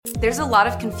There's a lot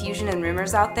of confusion and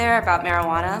rumors out there about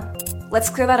marijuana.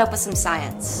 Let's clear that up with some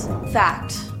science.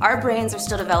 Fact, our brains are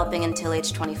still developing until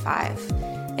age 25.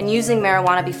 And using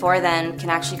marijuana before then can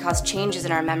actually cause changes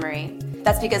in our memory.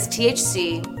 That's because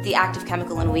THC, the active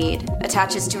chemical in weed,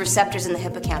 attaches to receptors in the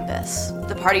hippocampus,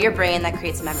 the part of your brain that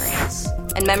creates memories.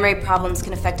 And memory problems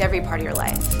can affect every part of your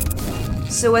life.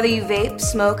 So whether you vape,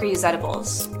 smoke, or use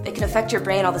edibles, it can affect your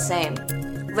brain all the same.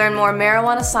 Learn more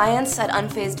marijuana science at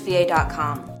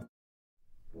unfazedva.com.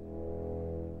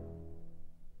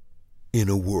 In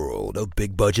a world of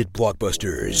big-budget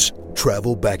blockbusters,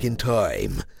 travel back in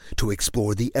time to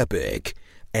explore the epic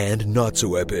and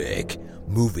not-so-epic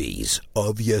movies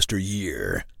of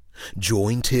yesteryear.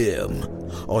 Join Tim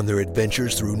on their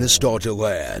adventures through Nostalgia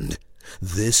Land.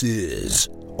 This is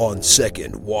On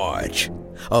Second Watch,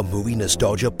 a movie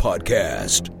nostalgia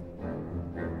podcast.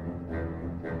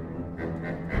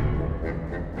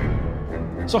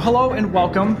 So hello and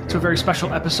welcome to a very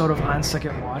special episode of On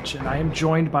Second Watch, and I am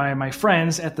joined by my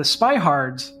friends at the Spy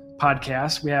Hards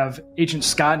podcast. We have Agent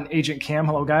Scott and Agent Cam.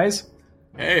 Hello, guys.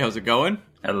 Hey, how's it going?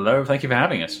 Hello, thank you for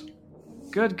having us.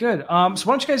 Good. So why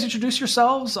don't you guys introduce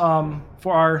yourselves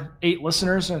for our 8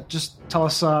 listeners? Just tell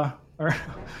us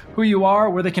who you are,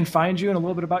 where they can find you, and a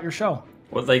little bit about your show.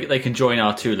 Well, they can join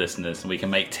our 2 listeners, and we can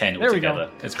make 10 all together.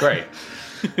 It's great.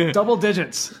 Double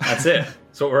digits. That's it.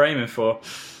 That's what we're aiming for.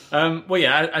 Well,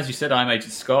 yeah, as you said, I'm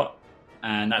Agent Scott,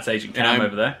 and that's Agent Cam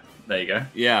over there. There you go.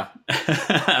 Yeah.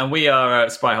 And we are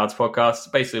Spy Hards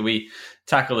podcast. Basically, we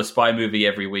tackle a spy movie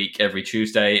every week, every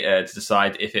Tuesday, to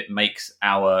decide if it makes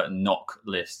our knock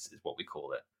list, is what we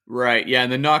call it. Right, yeah,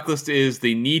 and the knock list is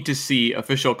the need-to-see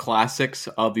official classics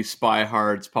of the Spy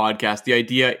Hards podcast. The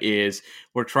idea is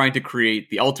we're trying to create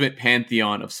the ultimate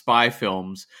pantheon of spy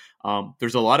films.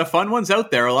 There's a lot of fun ones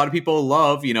out there. A lot of people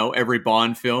love, every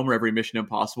Bond film or every Mission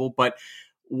Impossible. But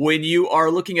when you are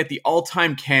looking at the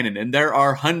all-time canon, and there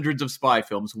are hundreds of spy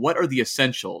films, what are the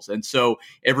essentials? And so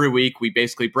every week we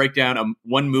basically break down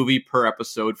one movie per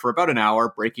episode for about an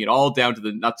hour, breaking it all down to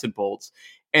the nuts and bolts,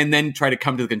 and then try to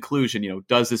come to the conclusion,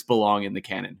 does this belong in the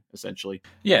canon, essentially?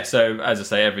 Yeah, so as I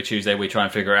say, every Tuesday we try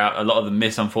and figure out a lot of them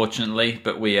miss, unfortunately,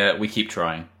 but we keep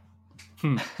trying.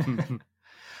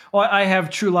 Well, I have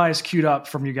True Lies queued up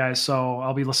from you guys, so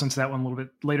I'll be listening to that one a little bit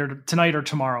later tonight or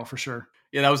tomorrow for sure.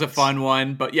 Yeah, that was a fun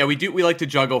one. But yeah, we like to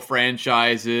juggle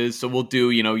franchises. So we'll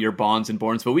do, your Bonds and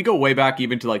Bournes, but we go way back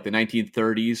even to like the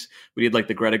 1930s. We did like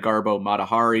the Greta Garbo Mata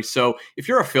Hari. So if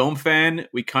you're a film fan,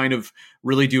 we kind of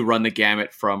really do run the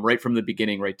gamut from the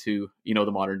beginning right to,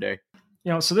 the modern day.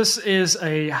 So this is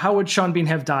a How Would Sean Bean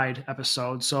Have Died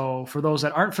episode. So for those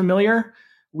that aren't familiar,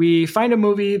 we find a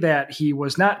movie that he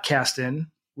was not cast in.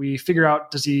 We figure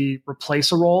out, does he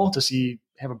replace a role? Does he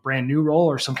have a brand new role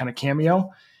or some kind of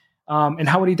cameo? And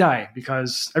how would he die?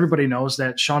 Because everybody knows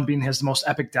that Sean Bean has the most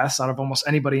epic deaths out of almost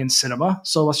anybody in cinema.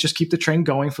 So let's just keep the train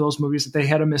going for those movies that they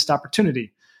had a missed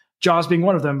opportunity. Jaws being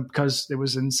one of them because it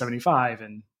was in 75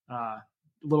 and a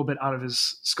little bit out of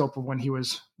his scope of when he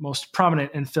was most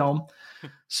prominent in film.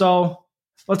 So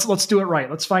let's do it right.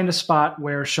 Let's find a spot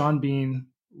where Sean Bean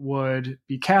would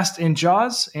be cast in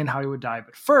Jaws and how he would die.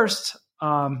 But first,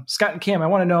 Scott and Cam, I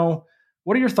want to know,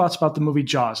 what are your thoughts about the movie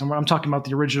Jaws? And I'm talking about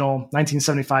the original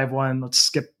 1975 one. Let's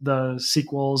skip the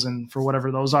sequels and for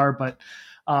whatever those are. But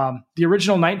the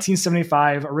original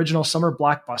 1975 original summer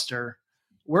blockbuster,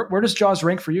 where does Jaws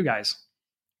rank for you guys?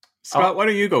 Scott, why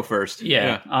don't you go first?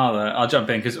 Yeah. I'll jump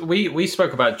in because we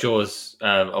spoke about Jaws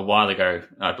a while ago,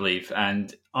 I believe.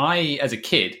 And I, as a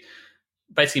kid,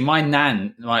 basically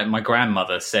my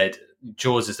grandmother said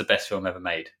Jaws is the best film ever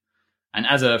made. And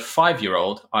as a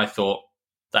 5-year-old, I thought,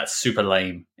 that's super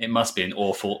lame. It must be an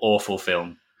awful, awful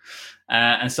film.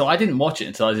 And so I didn't watch it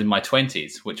until I was in my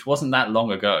 20s, which wasn't that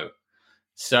long ago.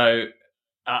 So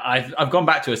I've gone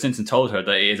back to her since and told her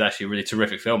that it is actually a really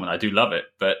terrific film, and I do love it.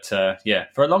 But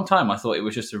for a long time, I thought it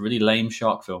was just a really lame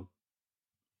shark film.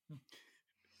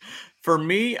 For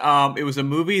me, it was a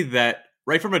movie that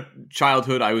right from a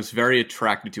childhood I was very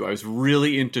attracted to. I was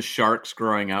really into sharks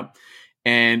growing up.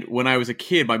 And when I was a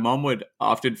kid, my mom would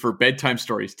often, for bedtime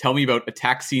stories, tell me about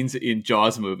attack scenes in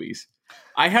Jaws movies.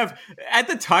 At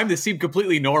the time, this seemed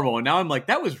completely normal. And now I'm like,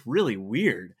 that was really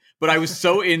weird. But I was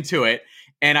so into it.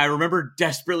 And I remember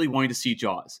desperately wanting to see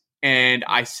Jaws. And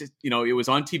it was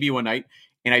on TV one night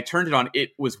and I turned it on. It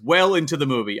was well into the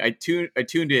movie. I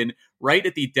tuned in right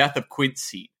at the death of Quint's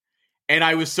scene. And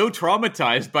I was so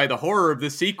traumatized by the horror of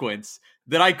this sequence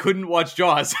that I couldn't watch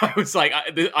Jaws. I was like,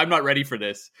 I'm not ready for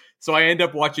this. So I end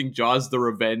up watching Jaws: The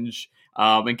Revenge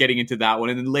and getting into that one.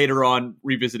 And then later on,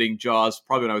 revisiting Jaws,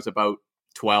 probably when I was about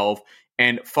 12,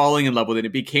 and falling in love with it.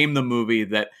 It became the movie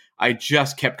that I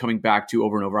just kept coming back to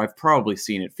over and over. I've probably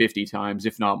seen it 50 times,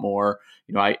 if not more.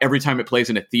 Every time it plays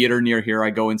in a theater near here, I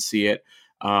go and see it.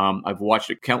 I've watched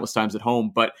it countless times at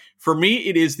home. But for me,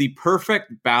 it is the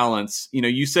perfect balance.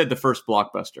 You said the first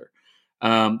blockbuster.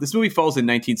 This movie falls in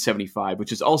 1975,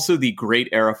 which is also the great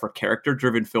era for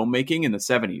character-driven filmmaking in the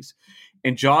 70s.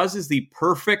 And Jaws is the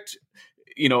perfect,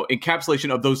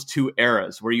 encapsulation of those two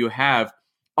eras, where you have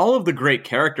all of the great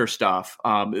character stuff,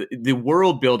 the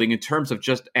world building in terms of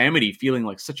just Amity feeling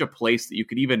like such a place that you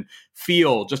could even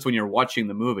feel just when you're watching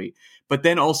the movie. But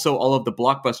then also all of the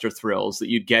blockbuster thrills that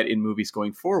you'd get in movies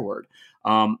going forward.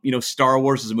 Star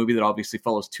Wars is a movie that obviously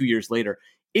follows 2 years later.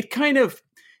 It kind of,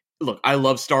 look, I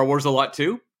love Star Wars a lot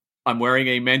too. I'm wearing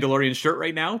a Mandalorian shirt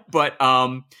right now, but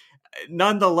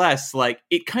nonetheless, like,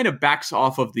 it kind of backs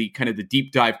off of the kind of the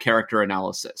deep dive character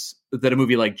analysis that a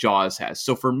movie like Jaws has.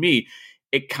 So for me,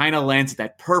 it kind of lands at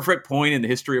that perfect point in the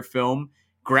history of film,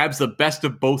 grabs the best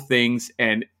of both things,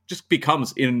 and just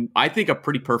becomes, I think, a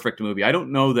pretty perfect movie. I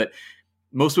don't know that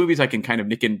most movies I can kind of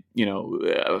nick and,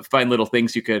 find little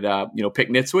things you could, pick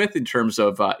nits with in terms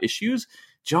of issues.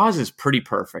 Jaws is pretty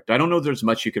perfect. I don't know if there's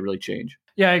much you could really change.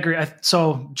 Yeah, I agree.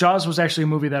 So Jaws was actually a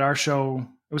movie that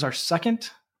it was our second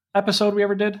episode we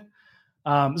ever did.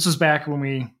 This was back when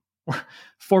we were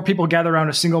 4 people gathered around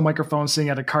a single microphone sitting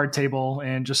at a card table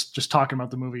and just talking about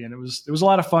the movie. And it was a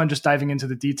lot of fun just diving into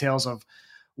the details of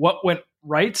what went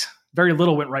right. Very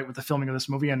little went right with the filming of this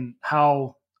movie, and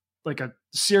how like a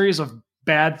series of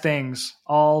bad things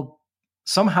all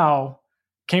somehow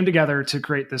came together to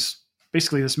create this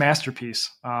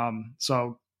masterpiece.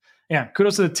 So yeah,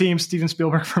 kudos to the team, Steven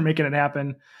Spielberg, for making it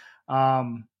happen.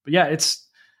 But yeah, it's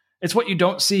what you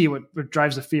don't see, what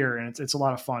drives the fear. And it's a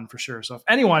lot of fun for sure. So if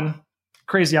anyone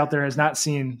crazy out there has not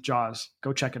seen Jaws,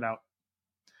 go check it out.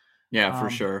 Yeah, for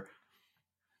sure.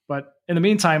 But in the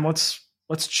meantime,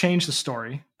 let's change the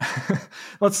story.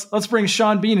 let's bring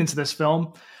Sean Bean into this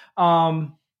film.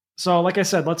 So like I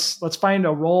said, let's find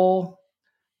a role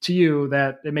to you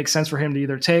that it makes sense for him to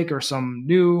either take, or some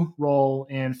new role,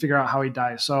 and figure out how he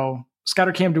dies. So Scott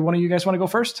or Cam, do one of you guys want to go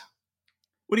first?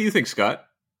 What do you think, Scott?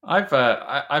 I've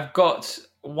got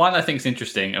one I think is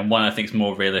interesting, and one I think is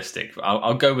more realistic.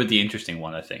 I'll go with the interesting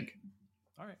one, I think.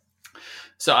 All right.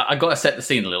 So I got to set the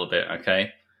scene a little bit,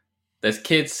 okay? There's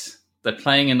kids, they're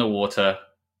playing in the water,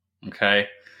 okay?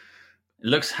 It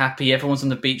looks happy, everyone's on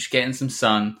the beach getting some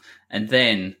sun, and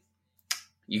then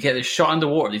you get this shot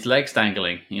underwater, these legs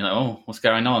dangling. And you're like, oh, what's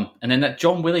going on? And then that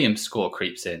John Williams score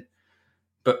creeps in.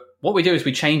 But what we do is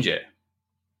we change it.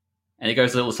 And it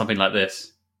goes a little something like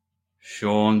this.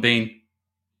 Sean Bean.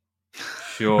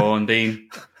 Sean Bean.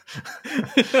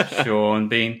 Sean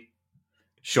Bean.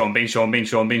 Sean Bean, Sean Bean,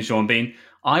 Sean Bean, Sean Bean.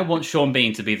 I want Sean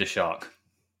Bean to be the shark.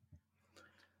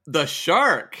 The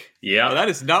shark? Yeah. Well, that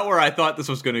is not where I thought this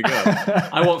was going to go.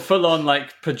 I want full-on,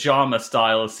 like, pajama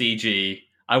style CG.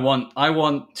 I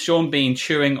want Sean Bean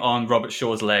chewing on Robert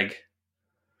Shaw's leg.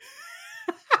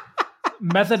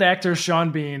 Method actor Sean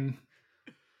Bean.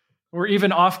 Or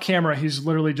even off camera, he's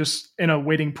literally just in a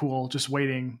waiting pool, just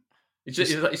waiting. He's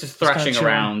just thrashing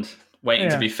around, waiting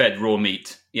to be fed raw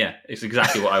meat. Yeah, it's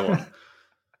exactly what I want.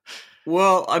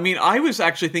 Well, I mean, I was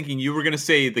actually thinking you were going to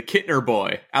say the Kittner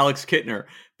boy, Alex Kittner,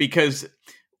 because,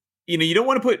 you don't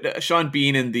want to put Sean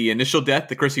Bean in the initial death,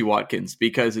 the Chrissy Watkins,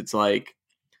 because it's like,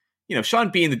 Sean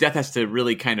Bean, the death has to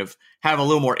really kind of have a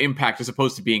little more impact as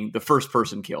opposed to being the first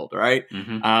person killed, right?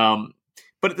 Mm-hmm.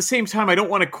 But at the same time, I don't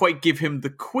want to quite give him the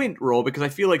Quint role, because I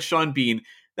feel like Sean Bean,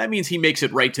 that means he makes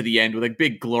it right to the end with a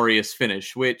big, glorious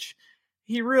finish, which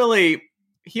he only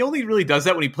really does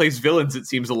that when he plays villains, it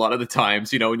seems, a lot of the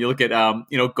times. When you look at,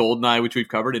 GoldenEye, which we've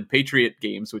covered, and Patriot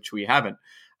Games, which we haven't.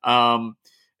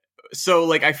 So,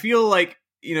 like, I feel like,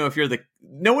 if you're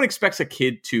no one expects a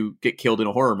kid to get killed in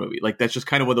a horror movie. Like, that's just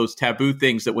kind of one of those taboo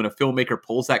things that when a filmmaker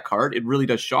pulls that card, it really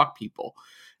does shock people.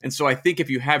 And so I think if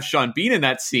you have Sean Bean in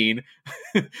that scene,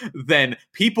 then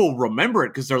people remember it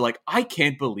because they're like, I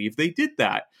can't believe they did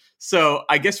that. So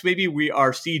I guess maybe we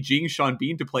are CGing Sean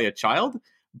Bean to play a child.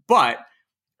 But,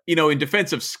 in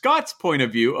defense of Scott's point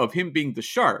of view of him being the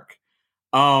shark,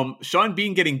 Sean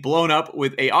Bean getting blown up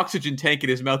with a oxygen tank in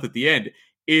his mouth at the end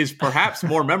is perhaps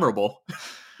more memorable.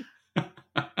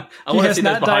 I want to see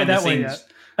those behind the scenes.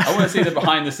 I want to see the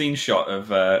behind the scenes shot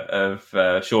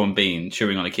of Sean Bean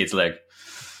chewing on a kid's leg.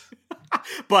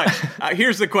 But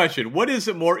here's the question: what is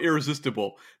more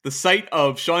irresistible, the sight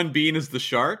of Sean Bean as the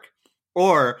shark,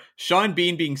 or Sean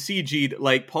Bean being CG'd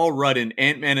like Paul Rudd in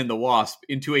Ant-Man and the Wasp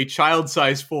into a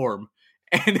child-sized form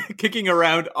and kicking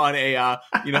around on a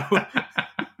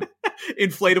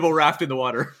inflatable raft in the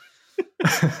water?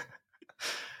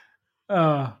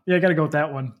 Yeah, I got to go with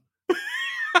that one.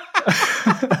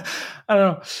 I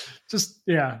don't know. Just,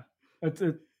 yeah.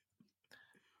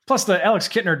 Plus the Alex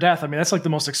Kittner death. I mean, that's like the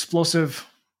most explosive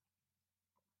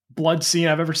blood scene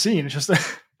I've ever seen. It's just,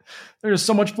 there's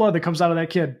so much blood that comes out of that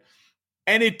kid.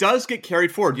 And it does get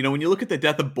carried forward. You know, when you look at the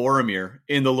death of Boromir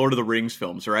in the Lord of the Rings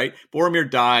films, right? Boromir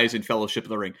dies in Fellowship of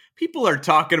the Ring. People are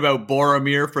talking about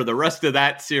Boromir for the rest of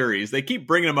that series. They keep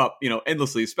bringing him up,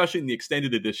 endlessly, especially in the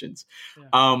extended editions.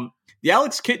 Yeah. The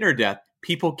Alex Kittner death,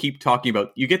 people keep talking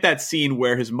about. You get that scene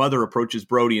where his mother approaches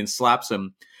Brody and slaps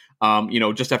him,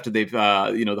 just after they've,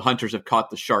 the hunters have caught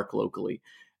the shark locally.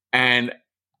 And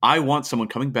I want someone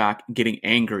coming back and getting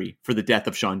angry for the death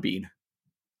of Sean Bean.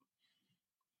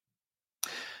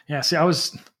 Yeah, see, I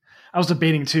was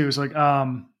debating too. It's like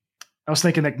I was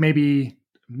thinking that maybe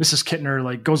Mrs. Kittner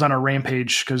like goes on a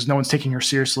rampage because no one's taking her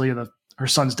seriously of her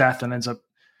son's death and ends up,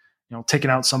 taking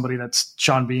out somebody that's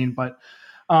Sean Bean. But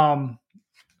I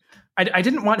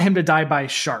didn't want him to die by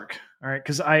shark. All right,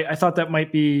 because I thought that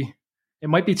might be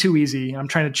too easy. I'm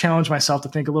trying to challenge myself to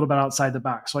think a little bit outside the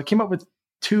box. So I came up with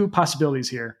two possibilities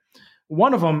here.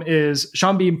 One of them is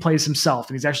Sean Bean plays himself,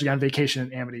 and he's actually on vacation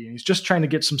in Amity, and he's just trying to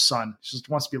get some sun. He just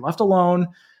wants to be left alone,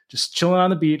 just chilling on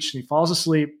the beach, and he falls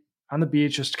asleep on the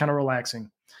beach, just kind of relaxing.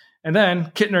 And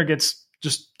then Kittner gets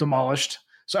just demolished,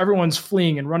 so everyone's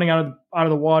fleeing and running out of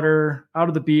the water, out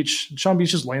of the beach. And Sean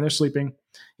Bean's just laying there sleeping.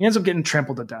 He ends up getting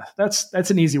trampled to death. That's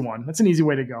an easy one. That's an easy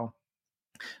way to go.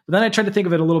 But then I tried to think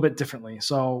of it a little bit differently.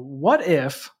 So what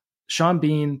if Sean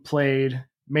Bean played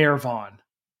Mayor Vaughn?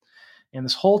 And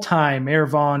this whole time, Mayor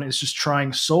Vaughn is just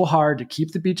trying so hard to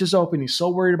keep the beaches open. He's so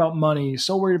worried about money,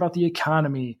 so worried about the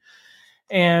economy.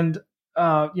 And,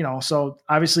 so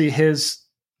obviously his,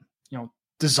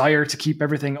 desire to keep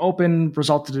everything open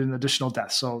resulted in additional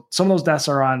deaths. So some of those deaths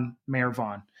are on Mayor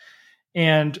Vaughn.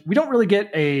 And we don't really get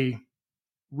a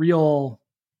real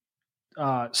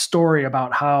story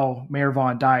about how Mayor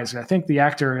Vaughn dies. I think the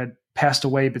actor had passed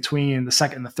away between the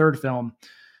second and the third film.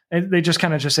 And they just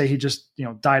kind of just say he just,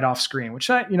 died off screen, which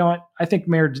I think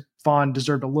Mayor Vaughn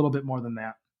deserved a little bit more than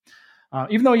that.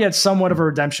 Even though he had somewhat of a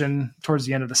redemption towards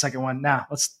the end of the second one.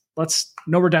 Let's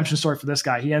no redemption story for this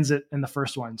guy. He ends it in the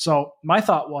first one. So my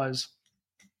thought was,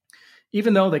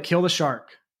 even though they kill the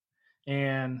shark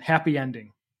and happy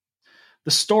ending,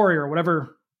 the story or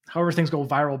however things go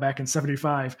viral back in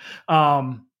 75,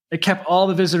 it kept all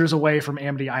the visitors away from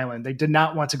Amity Island. They did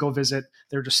not want to go visit.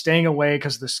 They were just staying away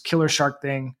because of this killer shark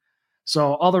thing.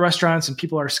 So all the restaurants and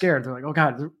people are scared. They're like, oh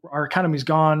God, our economy's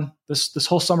gone. This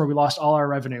whole summer, we lost all our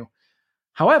revenue.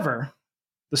 However,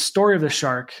 the story of the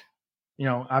shark,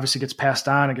 obviously gets passed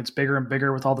on. It gets bigger and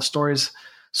bigger with all the stories.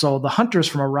 So the hunters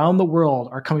from around the world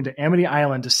are coming to Amity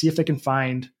Island to see if they can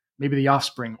find maybe the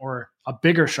offspring or a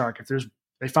bigger shark. If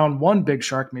they found one big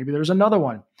shark, maybe there's another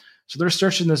one. So they're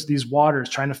searching these waters,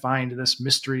 trying to find this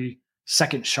mystery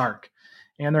second shark,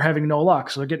 and they're having no luck.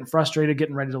 So they're getting frustrated,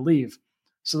 getting ready to leave.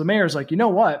 So the mayor's like, you know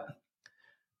what? A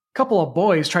couple of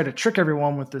boys tried to trick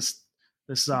everyone with this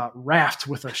raft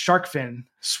with a shark fin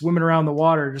swimming around the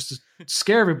water just to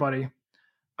scare everybody.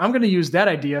 I'm going to use that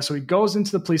idea. So he goes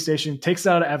into the police station, takes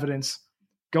that out of evidence,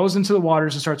 goes into the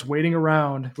waters and starts wading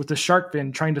around with the shark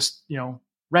fin, trying to,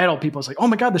 rattle people. It's like, oh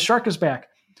my God, the shark is back.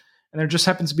 And there just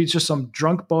happens to be just some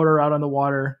drunk boater out on the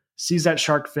water, sees that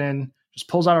shark fin, just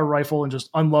pulls out a rifle and just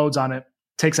unloads on it,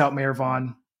 takes out Mayor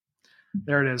Vaughn.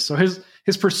 There it is. So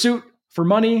his pursuit for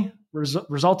money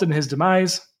resulted in his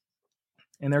demise.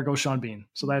 And there goes Sean Bean.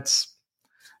 So that's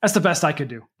the best I could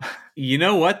do. You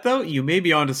know what, though? You may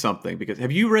be onto something, because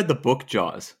have you read the book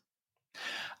Jaws?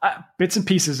 Bits and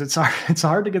pieces. It's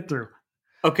hard to get through.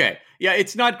 Okay. Yeah,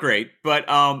 it's not great, but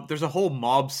there's a whole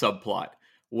mob subplot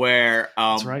where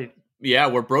that's right. Yeah,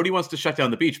 where Brody wants to shut down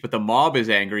the beach, but the mob is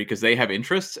angry because they have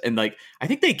interests, and I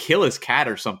think they kill his cat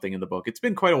or something in the book. It's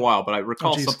been quite a while, but I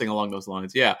recall something along those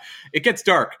lines. Yeah, it gets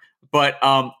dark. But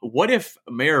what if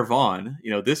Mayor Vaughn,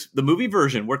 the movie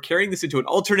version, we're carrying this into an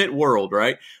alternate world,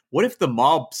 right? What if the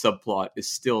mob subplot is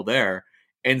still there?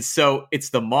 And so it's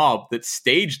the mob that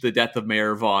staged the death of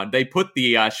Mayor Vaughn. They put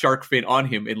the shark fin on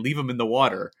him and leave him in the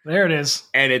water. There it is.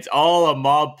 And it's all a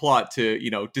mob plot to,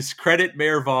 discredit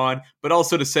Mayor Vaughn, but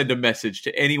also to send a message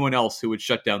to anyone else who would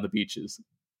shut down the beaches.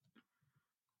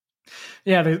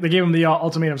 Yeah, they gave him the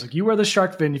ultimatum. It's like, you wear the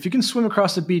shark fin. If you can swim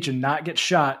across the beach and not get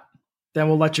shot, then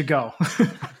we'll let you go.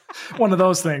 One of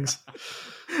those things.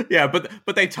 Yeah, but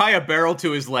they tie a barrel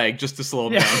to his leg just to slow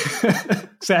him down.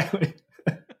 Exactly.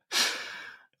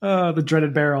 The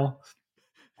dreaded barrel.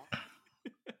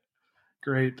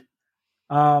 Great.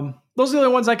 Those are the only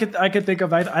ones I could think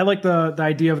of. I like the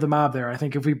idea of the mob there. I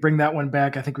think if we bring that one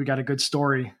back, I think we got a good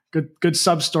story, good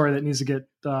sub story that needs to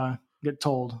get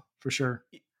told for sure.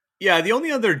 Yeah, the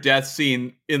only other death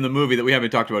scene in the movie that we haven't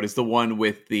talked about is the one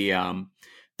with the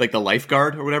like the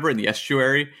lifeguard or whatever in the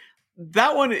estuary.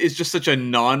 That one is just such a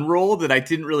non-role that I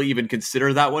didn't really even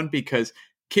consider that one because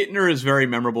Kittner is very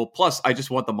memorable. Plus, I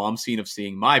just want the mom scene of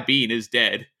seeing my bean is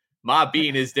dead. My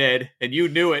bean is dead, and you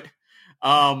knew it.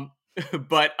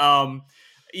 But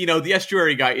you know, the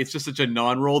estuary guy, it's just such a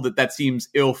non-role that seems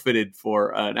ill-fitted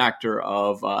for an actor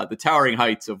of the towering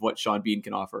heights of what Sean Bean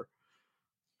can offer.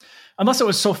 Unless it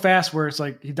was so fast where it's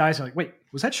like he dies. You're like, wait,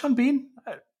 was that Sean Bean?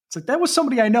 It's like, that was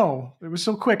somebody I know. It was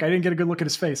so quick. I didn't get a good look at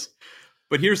his face.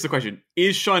 But here's the question.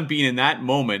 Is Sean Bean in that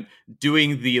moment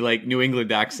doing the like New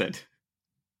England accent?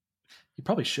 He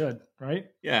probably should, right?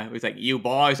 Yeah. It was like, you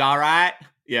boys, all right?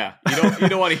 Yeah. You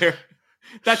don't want to hear.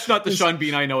 That's not the Sean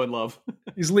Bean I know and love.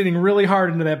 He's leaning really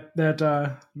hard into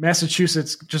that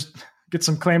Massachusetts, just get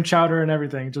some clam chowder and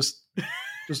everything. Just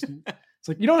it's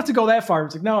like, you don't have to go that far.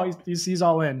 It's like, no, he's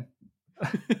all in.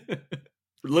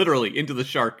 Literally into the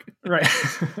shark. Right.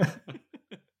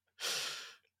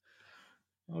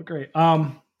 Oh, great.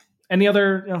 Any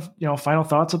other final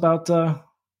thoughts about how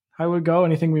it would go?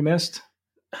 Anything we missed?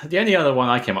 The only other one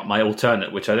I came up, my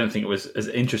alternate, which I don't think was as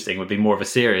interesting, would be more of a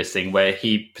serious thing where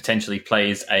he potentially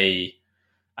plays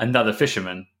another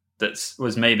fisherman that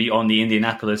was maybe on the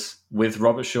Indianapolis with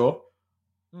Robert Shaw.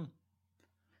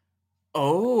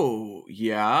 Oh,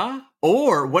 yeah.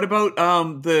 Or what about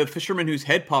the fisherman whose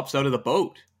head pops out of the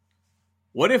boat?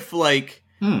 What if, like,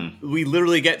 we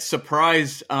literally get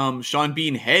surprise Sean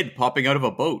Bean head popping out of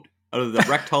a boat, out of the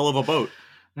wrecked hull of a boat?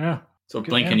 Yeah. So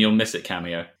blink and you'll miss it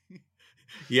cameo.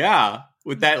 Yeah.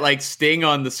 With that, like, sting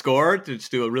on the score to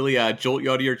just do a really jolt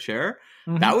you out of your chair.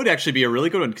 Mm-hmm. That would actually be a really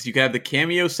good one because you could have the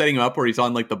cameo setting up where he's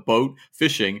on, like, the boat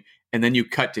fishing, and then you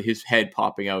cut to his head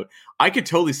popping out. I could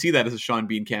totally see that as a Sean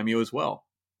Bean cameo as well.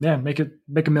 Yeah, make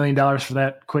 $1 million for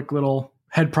that quick little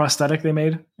head prosthetic they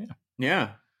made. Yeah.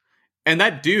 And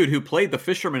that dude who played the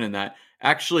fisherman in that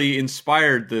actually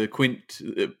inspired the Quint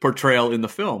portrayal in the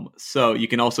film. So you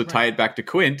can also tie it back to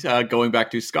Quint, going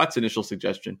back to Scott's initial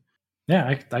suggestion.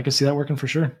 Yeah, I can see that working for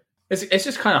sure. It's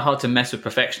just kind of hard to mess with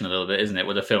perfection a little bit, isn't it,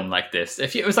 with a film like this?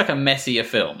 If it was like a messier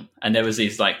film and there was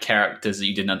these like characters that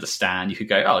you didn't understand, you could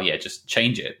go, oh yeah, just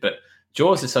change it. But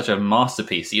Jaws is such a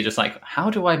masterpiece that you're just like, how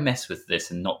do I mess with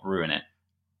this and not ruin it?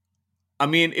 I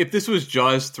mean, if this was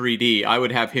Jaws 3D, I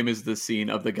would have him as the scene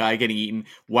of the guy getting eaten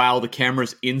while the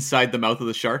camera's inside the mouth of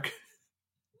the shark.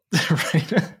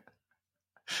 Right.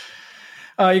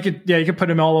 You could put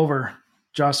him all over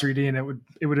Jaws 3D and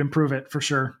it would improve it for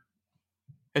sure.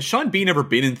 Has Sean Bean ever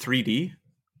been in 3D?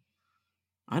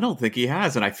 I don't think he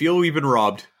has, and I feel we've been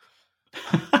robbed.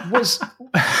 Was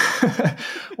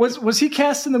he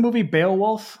cast in the movie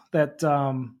Beowulf? That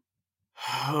I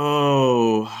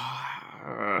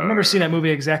remember seeing that movie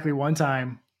exactly one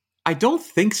time. I don't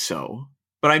think so,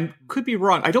 but I could be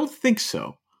wrong. I don't think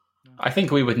so. I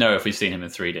think we would know if we've seen him in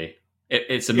 3D.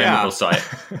 It's a memorable sight.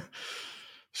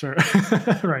 Sure.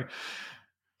 Right.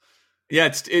 Yeah,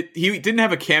 he didn't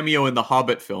have a cameo in the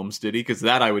Hobbit films, did he? Because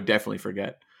that I would definitely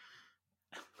forget.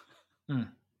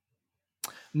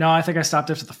 No, I think I stopped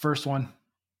after the first one.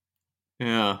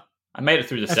 Yeah. I made it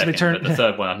through the second, but the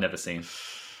third one I've never seen.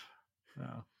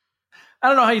 No. I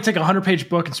don't know how you take a 100-page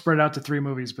book and spread it out to 3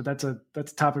 movies, but that's a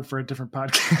topic for a different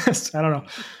podcast. I don't know.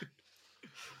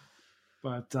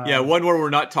 But yeah, one where we're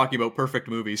not talking about perfect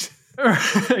movies.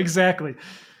 Exactly.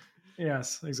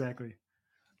 Yes, exactly.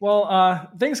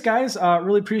 Well, thanks, guys.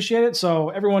 Really appreciate it. So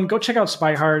everyone, go check out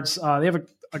Spy Hards. They have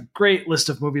a great list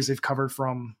of movies they've covered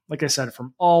from, like I said,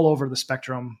 from all over the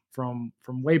spectrum, from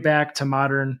way back to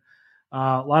modern.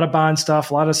 A lot of Bond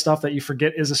stuff, a lot of stuff that you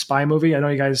forget is a spy movie. I know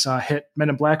you guys hit Men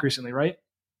in Black recently, right?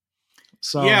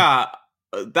 So yeah,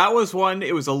 that was one.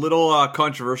 It was a little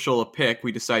controversial a pick.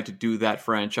 We decided to do that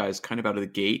franchise kind of out of the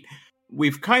gate.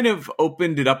 We've kind of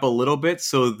opened it up a little bit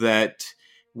so that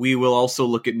we will also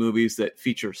look at movies that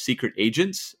feature secret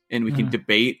agents, and we can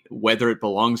debate whether it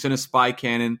belongs in a spy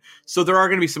canon. So there are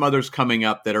going to be some others coming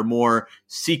up that are more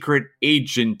secret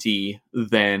agenty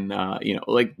than,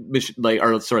 like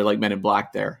Men in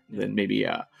Black there, than maybe,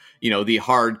 the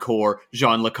hardcore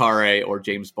Jean Le Carré or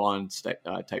James Bond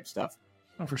type stuff.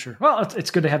 Oh, for sure. Well,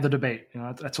 it's good to have the debate.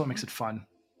 That's what makes it fun.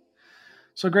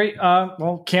 So great.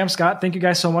 Well, Cam, Scott, thank you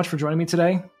guys so much for joining me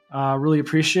today. Really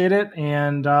appreciate it.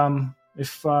 And,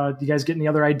 if you guys get any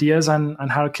other ideas on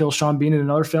how to kill Sean Bean in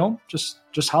another film, just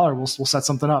holler. We'll set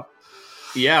something up.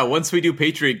 Yeah, once we do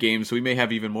Patriot Games, we may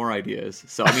have even more ideas.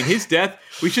 So, I mean, his death,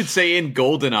 we should say in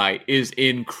GoldenEye, is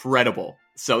incredible.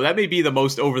 So that may be the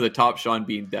most over-the-top Sean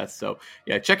Bean death. So,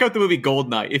 yeah, check out the movie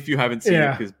GoldenEye if you haven't seen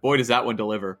it, because boy, does that one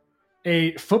deliver.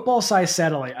 A football-sized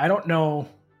satellite. I don't know.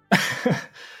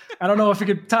 I don't know if he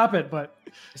could top it, but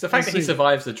it's the fact that he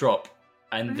survives the drop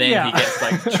and then he gets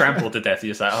like trampled to death.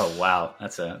 You're just like, oh wow,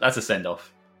 that's a send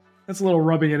off. That's a little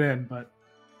rubbing it in, but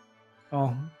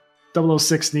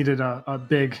 006 needed a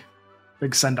big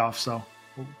send off, so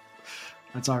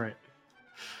that's all right.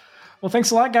 Well,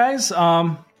 thanks a lot, guys.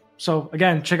 So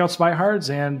again, check out Spy Hards,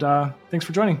 and thanks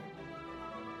for joining.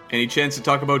 Any chance to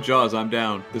talk about Jaws, I'm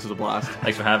down. This was a blast.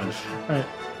 Thanks for having us. All right,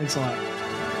 thanks a lot.